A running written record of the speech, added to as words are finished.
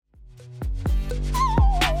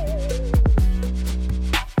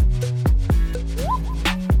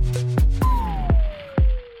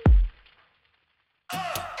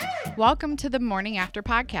Welcome to the Morning After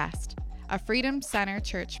Podcast, a Freedom Center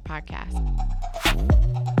Church podcast.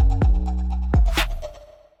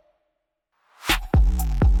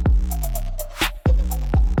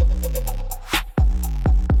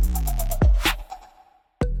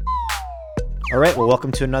 All right, well,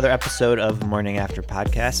 welcome to another episode of the Morning After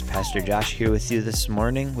Podcast. Pastor Josh here with you this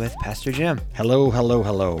morning with Pastor Jim. Hello, hello,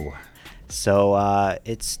 hello. So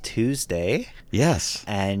it's Tuesday. Yes.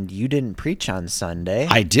 And you didn't preach on Sunday.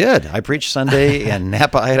 I did. I preached Sunday in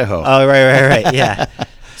Napa, Idaho. Oh, right. Yeah.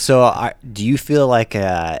 So do you feel like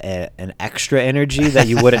an extra energy that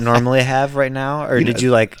you wouldn't normally have right now? Or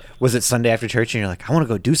was it Sunday after church and you're like, I want to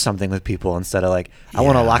go do something with people instead of like, I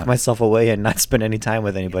want to lock myself away and not spend any time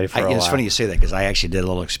with anybody for a while? It's funny you say that because I actually did a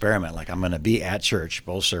little experiment. Like, I'm going to be at church,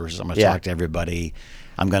 both services. I'm going to talk to everybody.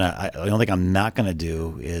 The only thing I'm not going to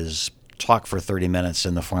do is talk for 30 minutes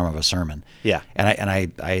in the form of a sermon. Yeah. And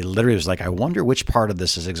I literally was like, I wonder which part of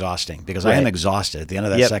this is exhausting, because I am exhausted at the end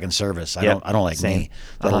of that second service. I don't like me,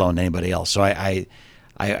 let alone anybody else. So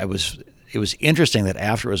it was interesting that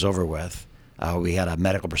after it was over with, we had a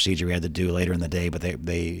medical procedure we had to do later in the day, but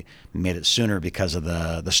they made it sooner because of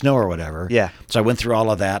the snow or whatever. Yeah. So I went through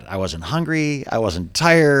all of that. I wasn't hungry. I wasn't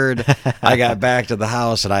tired. I got back to the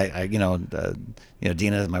house and I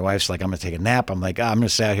Dina, my wife's like, I'm going to take a nap. I'm like, I'm going to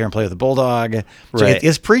sit out here and play with the bulldog. So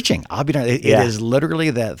it's preaching. I'll be it is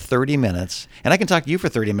literally that 30 minutes. And I can talk to you for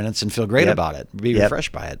 30 minutes and feel great about it, be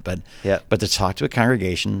refreshed by it. But to talk to a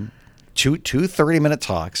congregation, two 30-minute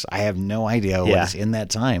talks, I have no idea what's in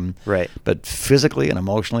that time. Right. But physically and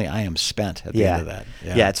emotionally, I am spent at the end of that.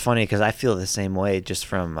 Yeah, it's funny because I feel the same way just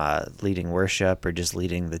from leading worship or just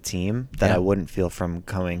leading the team that I wouldn't feel from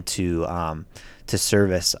coming to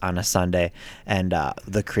service on a Sunday. And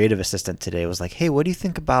the creative assistant today was like, hey, what do you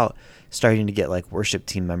think about starting to get like worship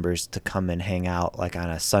team members to come and hang out like on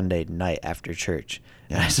a Sunday night after church?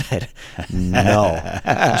 And I said, no.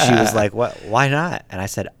 And she was like, what? Why not? And I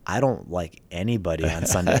said, I don't like anybody on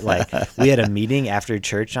Sunday. Like, we had a meeting after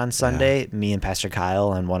church on Sunday, me and Pastor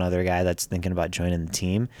Kyle and one other guy that's thinking about joining the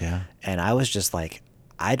team. Yeah. And I was just like,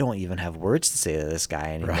 I don't even have words to say to this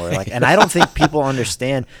guy anymore. Right. Like, and I don't think people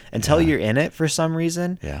understand until you're in it for some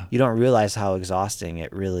reason. Yeah. You don't realize how exhausting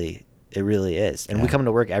it really is. And we come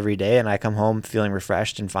to work every day and I come home feeling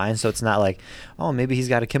refreshed and fine. So it's not like, oh, maybe he's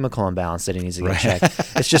got a chemical imbalance that he needs to get checked.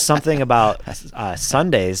 It's just something about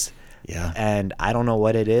Sundays. Yeah. And I don't know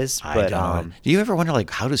what it is, but do you ever wonder,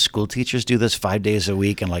 like, how do school teachers do this 5 days a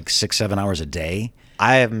week and like 6-7 hours a day?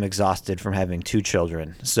 I am exhausted from having two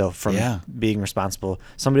children. So from being responsible,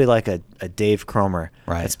 somebody like a Dave Cromer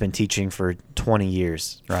that's been teaching for 20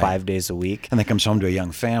 years, 5 days a week. And then comes home to a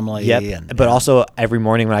young family. Yep. But also every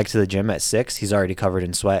morning when I get to the gym at 6, he's already covered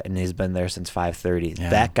in sweat and he's been there since 5:30. Yeah.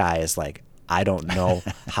 That guy is like, I don't know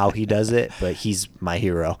how he does it, but he's my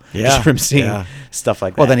hero. Yeah. Just from seeing stuff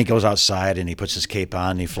like that. Well, then he goes outside and he puts his cape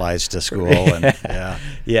on and he flies to school. And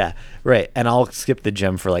yeah, right. And I'll skip the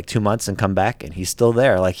gym for like 2 months and come back and he's still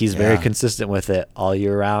there. Like, he's very consistent with it all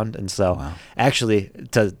year round. And so actually,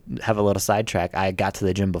 to have a little sidetrack, I got to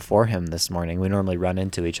the gym before him this morning. We normally run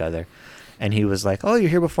into each other. And he was like, oh, you're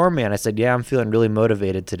here before me. And I said, yeah, I'm feeling really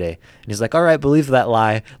motivated today. And he's like, all right, believe that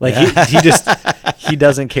lie. Like, he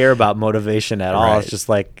doesn't care about motivation at all. It's just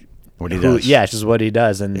like what he does. Yeah, it's just what he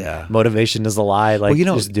does. And motivation is a lie. Like,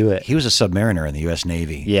 just do it. He was a submariner in the U.S.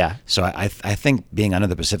 Navy. Yeah. So I think being under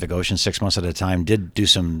the Pacific Ocean 6 months at a time did do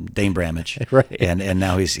some Dane Bramage. Right. And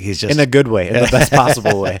now he's just... in a good way, in the best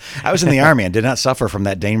possible way. I was in the Army and did not suffer from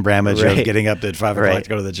that Dane Bramage of getting up at 5 o'clock to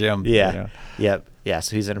go to the gym. Yeah. Yep. Yeah,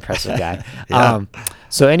 so he's an impressive guy.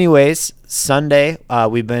 So anyways, Sunday,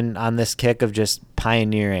 we've been on this kick of just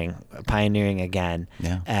pioneering again.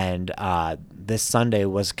 Yeah. And this Sunday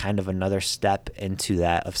was kind of another step into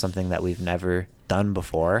that, of something that we've never done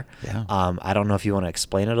before. Yeah. I don't know if you want to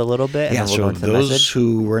explain it a little bit. Yeah, so those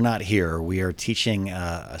who were not here, we are teaching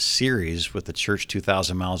a series with the church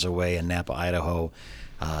 2,000 miles away in Napa, Idaho,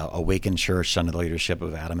 Awakened Church, under the leadership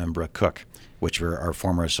of Adam and Brooke Cook, which were our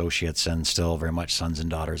former associates and still very much sons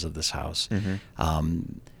and daughters of this house.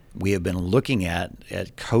 Mm-hmm. We have been looking at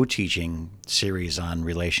co-teaching series on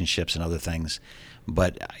relationships and other things.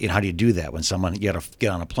 But how do you do that when you got to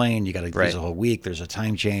get on a plane, you got to use a whole week, there's a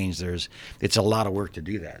time change, it's a lot of work to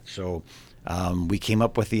do that. So we came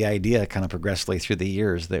up with the idea kind of progressively through the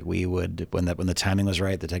years that we would, when the timing was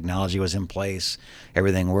right, the technology was in place,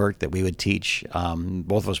 everything worked, that we would teach,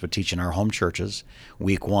 both of us would teach in our home churches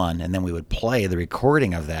week one, and then we would play the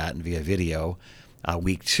recording of that via video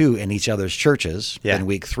week 2 in each other's churches. Yeah. Then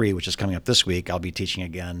week 3, which is coming up this week, I'll be teaching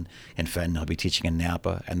again in Fenton. I'll be teaching in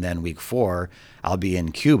Napa. And then week 4, I'll be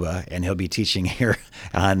in Cuba, and he'll be teaching here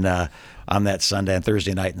on that Sunday and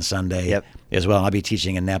Thursday night and Sunday as well. I'll be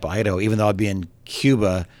teaching in Napa, Idaho, even though I'll be in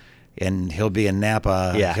Cuba and he'll be in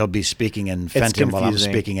Napa. Yeah. He'll be speaking in Fenton while I'm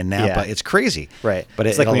speaking in Napa. Yeah. It's crazy. Right. But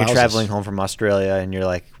it's like when you're traveling home from Australia and you're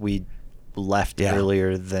like, we left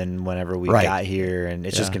earlier than whenever we got here, and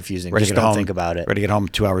it's just confusing. Just don't think about it. Ready to get home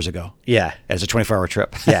 2 hours ago. Yeah. It's a 24-hour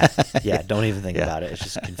trip. Yeah. Don't even think about it. It's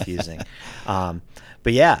just confusing.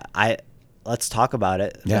 But yeah, let's talk about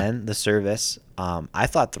it then, the service. I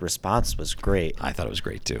thought the response was great. I thought it was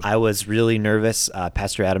great too. I was really nervous.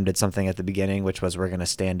 Pastor Adam did something at the beginning, which was we're going to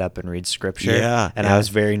stand up and read scripture. And I was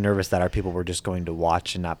very nervous that our people were just going to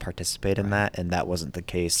watch and not participate in that, and that wasn't the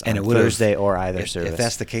case on Thursday or either service. If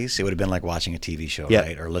that's the case, it would have been like watching a TV show,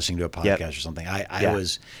 right? Or listening to a podcast or something. I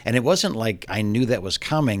was, and it wasn't like I knew that was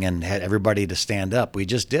coming and had everybody to stand up. We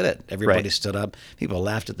just did it. Everybody stood up. People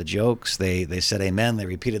laughed at the jokes. They said amen. They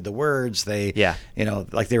repeated the words. They,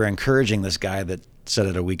 like they were encouraging this guy that said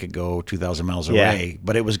it a week ago, 2,000 miles away,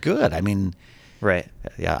 but it was good. I mean,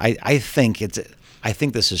 I think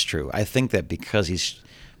this is true. I think that because he's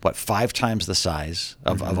 5 times the size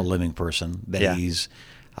of a living person, that he's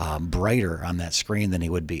brighter on that screen than he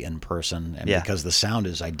would be in person, and because the sound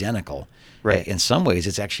is identical. Right. In some ways,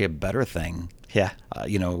 it's actually a better thing. Yeah.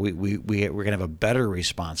 We're gonna have a better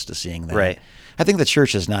response to seeing that. Right. I think the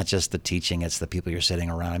church is not just the teaching; it's the people you're sitting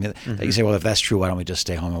around. I mean, you say, well, if that's true, why don't we just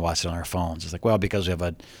stay home and watch it on our phones? It's like, well, because we have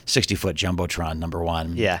a 60-foot jumbotron, number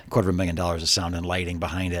one, $250,000 of sound and lighting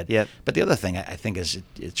behind it. Yep. But the other thing I think is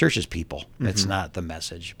church is people. It's not the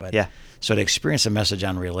message. But so to experience a message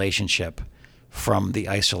on relationship from the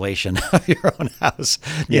isolation of your own house,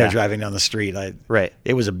 you know, driving down the street,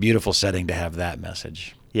 it was a beautiful setting to have that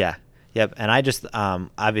message. Yeah. Yep. And I just,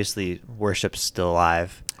 obviously worship's still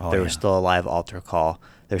alive. There was still a live altar call.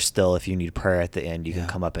 There's still, if you need prayer at the end, you can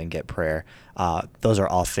come up and get prayer. Those are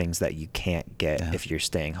all things that you can't get if you're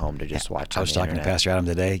staying home to just watch. I was talking to Pastor Adam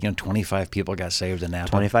today. 25 people got saved in Napa.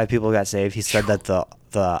 25 people got saved. He said that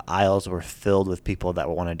the aisles were filled with people that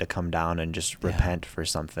wanted to come down and just repent for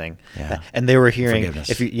something. Yeah. And they were hearing,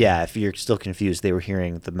 if you're still confused, they were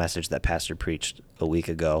hearing the message that Pastor preached a week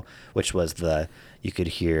ago, which was you could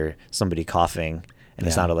hear somebody coughing. And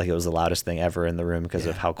it sounded like it was the loudest thing ever in the room because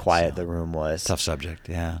of how quiet the room was. Tough subject,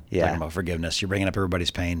 talking about forgiveness. You're bringing up everybody's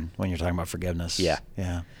pain when you're talking about forgiveness.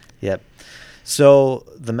 Yep. So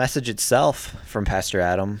the message itself from Pastor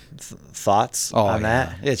Adam, thoughts on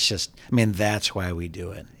that? It's just, that's why we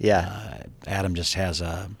do it. Yeah. Adam just has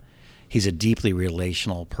he's a deeply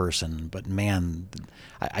relational person, but man,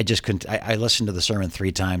 I just couldn't, I listened to the sermon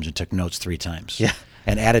 3 times and took notes 3 times. Yeah.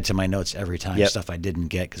 And added to my notes every time stuff I didn't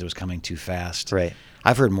get because it was coming too fast. Right.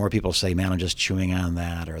 I've heard more people say, "Man, I'm just chewing on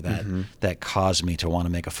that," or that caused me to want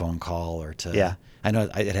to make a phone call or to. Yeah. I know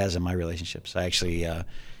it has in my relationships. I actually, one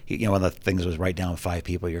of the things was write down 5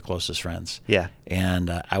 people, your closest friends. Yeah. And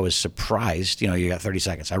I was surprised. You got 30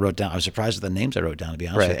 seconds. I was surprised at the names I wrote down, to be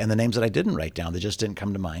honest with you, and the names that I didn't write down. They just didn't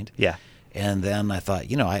come to mind. Yeah. And then I thought,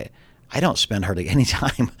 I don't spend hardly any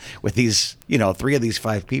time with these, 3 of these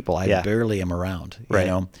 5 people. I barely am around, you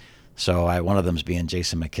know. So one of them's being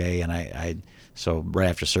Jason McKay, and so right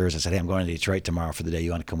after service, I said, "Hey, I'm going to Detroit tomorrow for the day.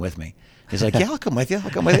 You want to come with me?" He's like, "Yeah, I'll come with you.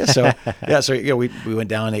 So we went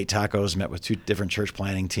down and ate tacos, met with 2 different church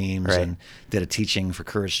planning teams, and did a teaching for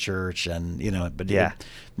Courage Church, and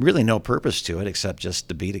really no purpose to it except just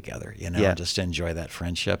to be together, just to enjoy that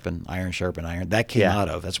friendship and iron sharpen iron. That came out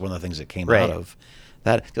of. That's one of the things that came out of.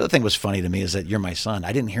 The other thing was funny to me is that you're my son.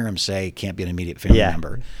 I didn't hear him say can't be an immediate family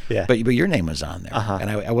member. Yeah. But your name was on there. And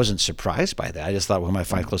I wasn't surprised by that. I just thought one of my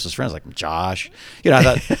 5 closest friends, like Josh. I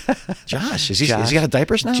thought, Josh, has he got a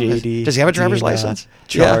diapers now? JD, does he have a driver's license?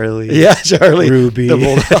 Charlie. Yeah, Charlie. Ruby. The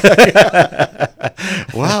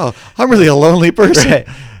bulldog. Wow. I'm really a lonely person. Right.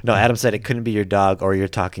 No, Adam said it couldn't be your dog or your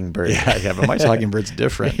talking bird. Yeah, but my talking bird's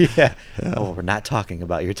different. Yeah. Oh, we're not talking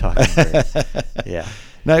about your talking bird. Yeah.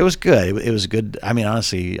 No, it was good. It was good.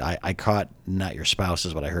 Honestly, I caught not your spouse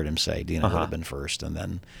is what I heard him say. Dina would have been first, and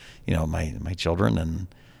then, my children, and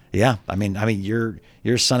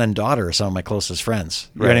your son and daughter are some of my closest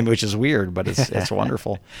friends. You know what I mean? Which is weird, but it's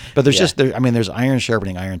wonderful. But there's there's iron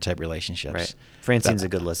sharpening iron type relationships. Right. Francine's a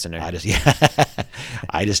good listener.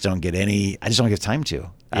 I just don't get time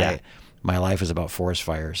to. Yeah. My life is about forest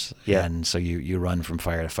fires, and so you run from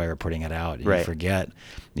fire to fire, putting it out. And you forget,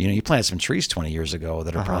 you planted some trees 20 years ago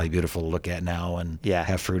that are probably beautiful to look at now and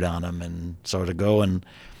have fruit on them. And so to go and,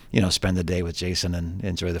 spend the day with Jason and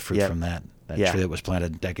enjoy the fruit from that tree that was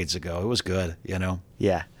planted decades ago, it was good,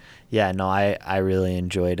 Yeah. Yeah, no, I really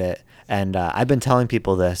enjoyed it. And I've been telling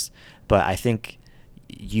people this, but I think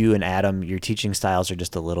you and Adam, your teaching styles are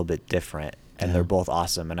just a little bit different, and they're both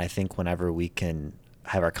awesome. And I think whenever we can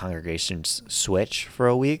have our congregations switch for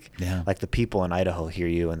a week, like the people in Idaho hear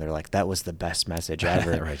you and they're like, that was the best message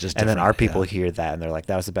ever. Right, just and then our people yeah. hear that and they're like,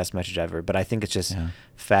 that was the best message ever. But I think it's just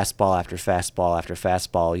fastball after fastball after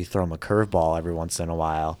fastball. You throw them a curveball every once in a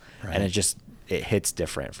while, and it hits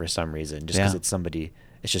different for some reason, just because it's somebody,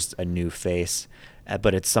 it's just a new face.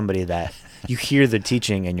 But it's somebody that you hear the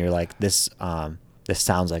teaching and you're like, this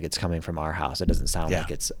sounds like it's coming from our house. It doesn't sound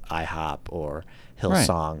like it's IHOP or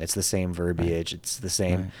Hillsong. It's the same verbiage. It's the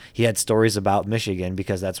same. He had stories about Michigan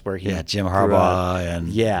because that's where he Jim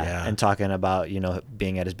Harbaugh and talking about, you know,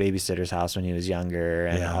 being at his babysitter's house when he was younger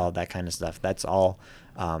and all that kind of stuff. That's all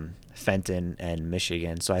Fenton and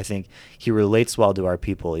Michigan. So I think he relates well to our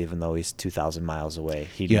people, even though he's 2,000 miles away.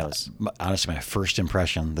 He knows. Honestly, my first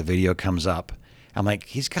impression, the video comes up, I'm like,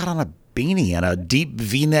 he's got on a beanie and a deep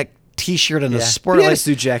V-neck T-shirt and a sport. He had a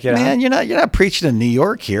suit jacket man, on. you're not preaching in New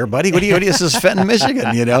York here, buddy. What do you this is Fenton,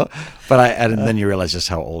 Michigan, you know? But and then you realize just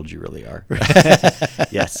how old you really are.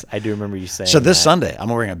 Yes, I do remember you saying. So this Sunday, I'm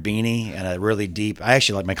wearing a beanie and a really deep. I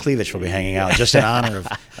actually like my cleavage will be hanging out just in honor of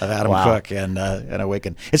Adam Cook and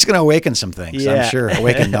awaken. It's going to awaken some things, I'm sure.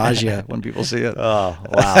 Awaken nausea when people see it. Oh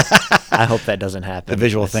wow! I hope that doesn't happen. The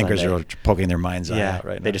visual thinkers are poking their mind's eye out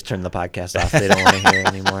right now. They just turn the podcast off. They don't want to hear it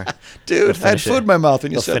anymore. Dude, I had food in my mouth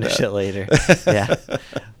when you said that. Finish it later. Yeah.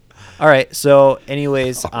 All right. So,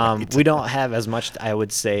 anyways, we don't have as much I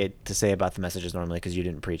would say to say about the messages normally because you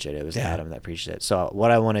didn't preach it. It was Adam that preached it. So, what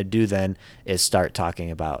I want to do then is start talking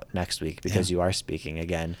about next week because you are speaking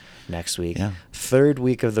again next week. Yeah. Third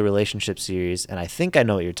week of the relationship series, and I think I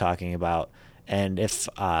know what you're talking about. And if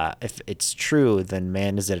it's true, then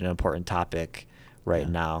man, is it an important topic right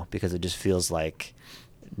now because it just feels like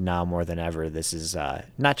now more than ever, this is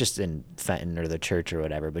not just in Fenton or the church or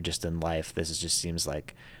whatever, but just in life. Just seems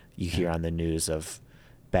like you hear on the news of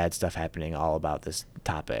bad stuff happening all about this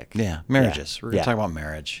topic. Yeah, marriages. We're going to talk about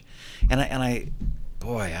marriage. And I,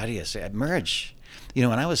 boy, how do you say it? Marriage? You know,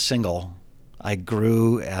 when I was single, I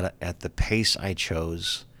grew at the pace I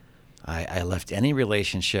chose. I left any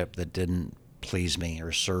relationship that didn't please me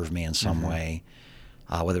or serve me in some way.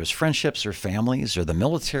 Whether it was friendships or families or the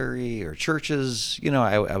military or churches, you know,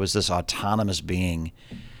 I was this autonomous being.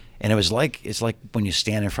 And it's like when you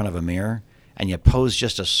stand in front of a mirror and you pose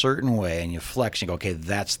just a certain way and you flex and you go, okay,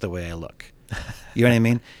 that's the way I look. You know what I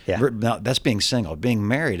mean? Now, that's being single. Being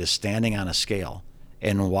married is standing on a scale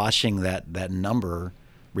and watching that number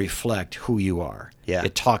reflect who you are. Yeah.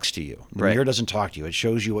 It talks to you. The mirror doesn't talk to you. It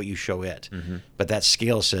shows you what you show it. But that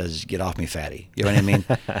scale says, get off me, fatty. You know what I mean?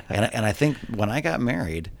 and I think when I got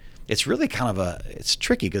married, it's really kind of it's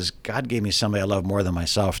tricky because God gave me somebody I love more than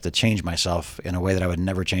myself to change myself in a way that I would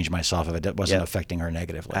never change myself if it wasn't affecting her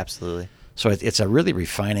negatively. Absolutely. So it's a really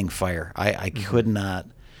refining fire. I could not,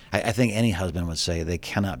 I think any husband would say they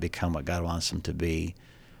cannot become what God wants them to be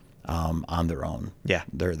on their own. Yeah.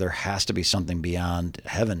 There has to be something beyond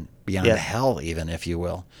heaven, beyond hell even, if you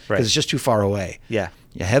will. Because it's just too far away. Yeah.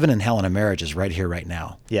 Heaven and hell in a marriage is right here, right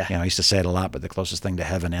now. Yeah. You know, I used to say it a lot, but the closest thing to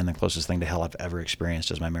heaven and the closest thing to hell I've ever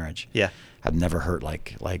experienced is my marriage. Yeah. I've never hurt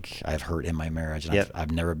like I've hurt in my marriage. And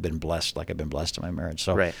I've never been blessed like I've been blessed in my marriage.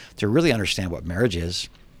 So to really understand what marriage is,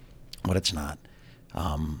 what it's not,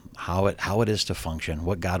 how it is to function,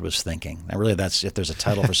 what God was thinking. And really, that's if there's a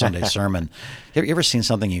title for Sunday's sermon. You ever seen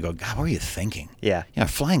something you go, God, what were you thinking? Yeah. You know,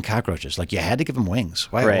 flying cockroaches. Like you had to give them wings.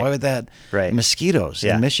 Why would that? Right. Mosquitoes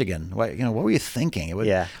in Michigan. Why? You know, what were you thinking?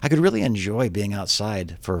 I could really enjoy being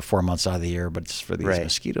outside for 4 months out of the year, but it's for these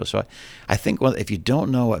mosquitoes. So I think if you don't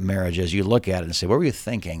know what marriage is, you look at it and say, what were you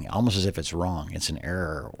thinking? Almost as if it's wrong. It's an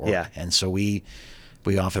error. And so we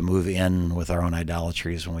often move in with our own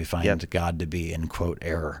idolatries when we find God to be, in quote,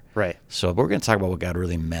 error. Right. So we're going to talk about what God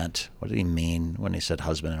really meant. What did he mean when he said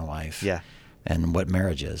husband and wife? Yeah. And what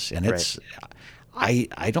marriage is. And it's,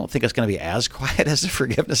 I don't think it's going to be as quiet as the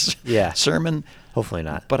forgiveness sermon. Hopefully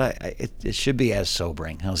not. But it should be as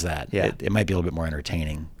sobering. How's that? Yeah. It might be a little bit more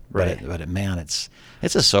entertaining. Right. But man, it's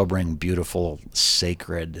a sobering, beautiful,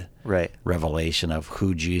 sacred revelation of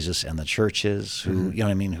who Jesus and the church is, who you know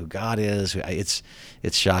what I mean, who God is. It's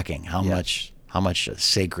shocking how much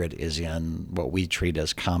sacred is in what we treat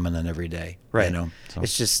as common and everyday. Right. You know? So.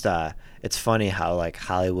 It's just it's funny how like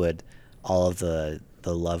Hollywood, all of the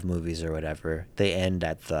love movies or whatever, they end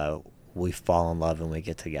at we fall in love and we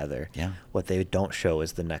get together. Yeah. What they don't show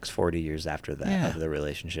is the next 40 years after that of the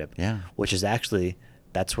relationship. Yeah. Which is actually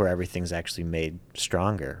that's where everything's actually made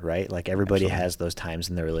stronger, right? Like everybody has those times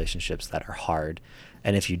in their relationships that are hard.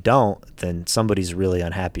 And if you don't, then somebody's really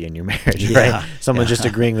unhappy in your marriage, right? Someone's just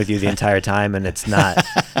agreeing with you the entire time, and it's not,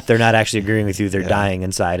 they're not actually agreeing with you. They're dying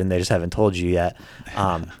inside, and they just haven't told you yet.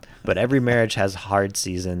 But every marriage has hard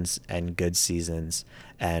seasons and good seasons.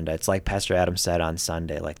 And it's like Pastor Adam said on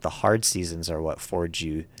Sunday, like the hard seasons are what forge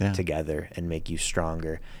you together and make you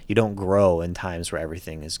stronger. You don't grow in times where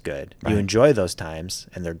everything is good. Right. You enjoy those times,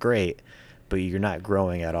 and they're great, but you're not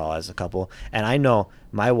growing at all as a couple. And I know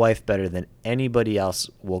my wife better than anybody else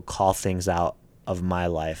will call things out of my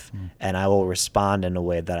life, and I will respond in a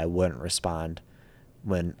way that I wouldn't respond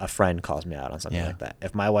when a friend calls me out on something like that.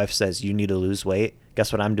 If my wife says, you need to lose weight,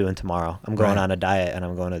 guess what I'm doing tomorrow? I'm going on a diet, and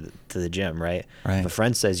I'm going to the gym, right? If a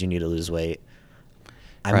friend says you need to lose weight,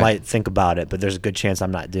 I might think about it, but there's a good chance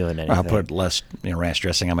I'm not doing anything. I'll put less ranch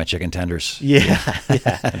dressing on my chicken tenders. Yeah.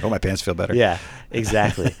 And my pants feel better. Yeah,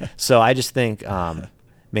 exactly. So I just think,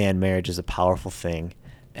 man, marriage is a powerful thing,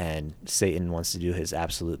 and Satan wants to do his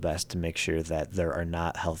absolute best to make sure that there are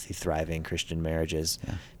not healthy, thriving Christian marriages,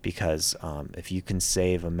 because if you can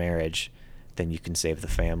save a marriage, then you can save the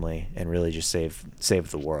family and really just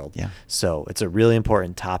save the world. So it's a really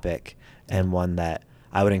important topic, and one that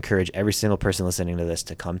I would encourage every single person listening to this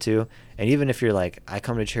to come to. And even if you're like, I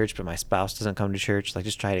come to church, but my spouse doesn't come to church, like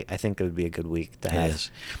just try to, I think it would be a good week to have.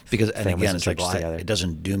 Because, and again, it's like, it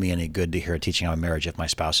doesn't do me any good to hear a teaching on marriage if my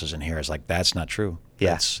spouse isn't here. It's like, that's not true.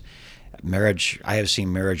 That's marriage. I have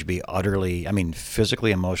seen marriage be utterly,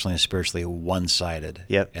 physically, emotionally, and spiritually one-sided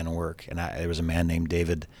in work. And there was a man named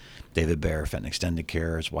David Bear, Fenton Extended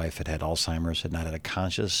Care. His wife had Alzheimer's, had not had a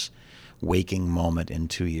conscious waking moment in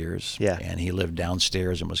 2 years. And he lived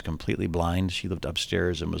downstairs and was completely blind. She lived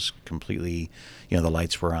upstairs and was completely, the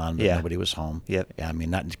lights were on, but nobody was home.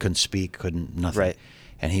 Couldn't speak, nothing.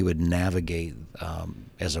 And he would navigate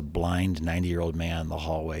as a blind 90-year-old man the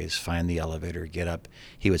hallways, find the elevator, get up.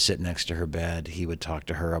 He would sit next to her bed. He would talk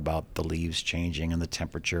to her about the leaves changing and the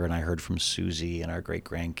temperature. And I heard from Susie, and our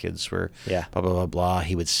great-grandkids were blah, blah, blah, blah.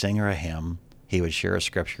 He would sing her a hymn. He would share a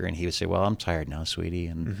scripture, and he would say, well, I'm tired now, sweetie,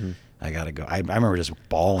 and I got to go. I remember just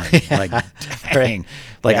bawling, like, dang.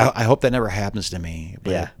 Like, I hope that never happens to me.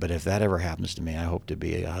 But if that ever happens to me, I hope to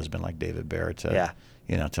be a husband like David Bear to,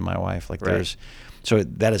 to my wife. Like, so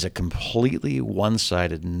that is a completely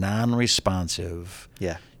one-sided, non-responsive. You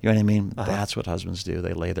know what I mean? That's what husbands do.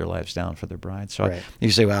 They lay their lives down for their bride. So you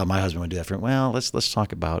say, well, my husband would do that for me. Well, let's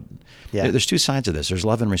talk about, there's two sides of this. There's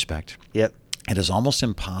love and respect. It is almost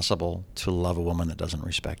impossible to love a woman that doesn't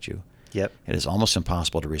respect you. It is almost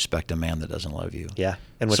impossible to respect a man that doesn't love you.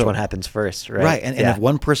 And which one happens first, right? And if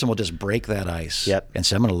one person will just break that ice and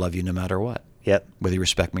say, I'm going to love you no matter what. Whether you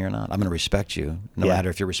respect me or not. I'm going to respect you no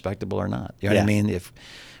matter if you're respectable or not. You know what I mean? If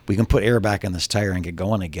we can put air back in this tire and get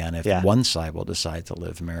going again, if one side will decide to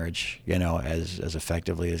live marriage, as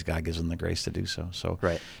effectively as God gives them the grace to do so. So,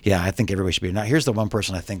 I think everybody should be. Now, here's the one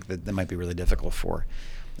person I think that might be really difficult for.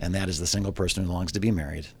 And that is the single person who longs to be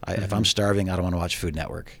married. If I'm starving, I don't want to watch Food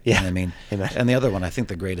Network. You know what I mean? And the other one, I think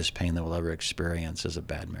the greatest pain that we'll ever experience is a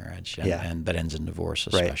bad marriage. And that ends in divorce,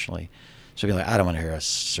 especially. So be like, I don't want to hear a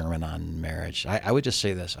sermon on marriage. I would just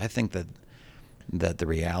say this. I think that the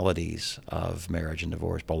realities of marriage and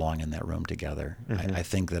divorce belong in that room together. I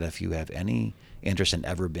think that if you have any interest in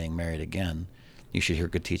ever being married again, you should hear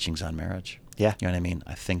good teachings on marriage. You know what I mean?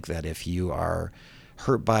 I think that if you are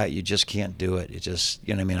hurt by it, you just can't do it. It just,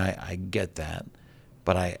 you know what I mean? I get that,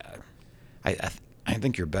 but I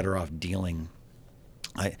think you're better off dealing.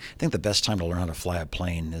 I think the best time to learn how to fly a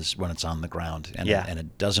plane is when it's on the ground, and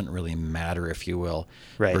it doesn't really matter, if you will,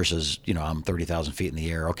 versus I'm 30,000 feet in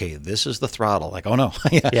the air. Okay, this is the throttle. Like, oh no,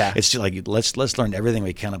 it's just like let's learn everything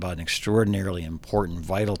we can about an extraordinarily important,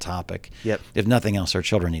 vital topic. If nothing else, our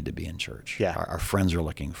children need to be in church. Our friends are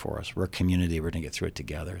looking for us. We're a community. We're going to get through it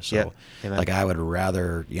together. So, like, I would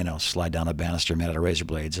rather slide down a banister made out of razor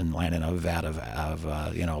blades and land in a vat of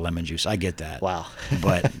lemon juice. I get that. Wow,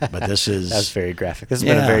 but this is that's very graphic. This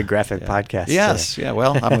has been a very graphic podcast. Yes,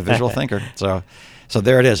 well, I'm a visual thinker, so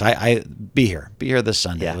there it is. I be here this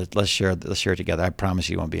Sunday. Let's share it together. I promise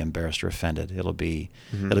you won't be embarrassed or offended. It'll be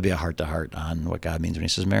a heart to heart on what God means when He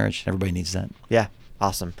says marriage. Everybody needs that.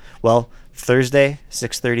 Awesome. Well, Thursday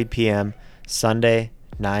 6:30 p.m., Sunday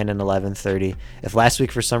 9 and 11:30. If last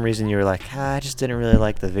week for some reason you were like, I just didn't really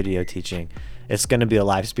like the video teaching, it's going to be a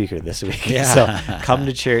live speaker this week. So come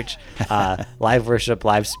to church, live worship,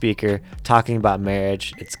 live speaker, talking about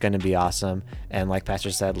marriage. It's going to be awesome. And like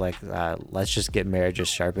Pastor said, let's just get marriages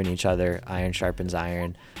sharpen each other. Iron sharpens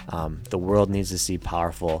iron. The world needs to see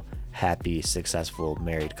powerful happy, successful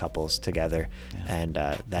married couples together. And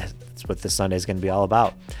that's what this Sunday is going to be all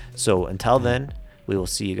about. So until then, we will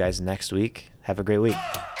see you guys next week. Have a great week.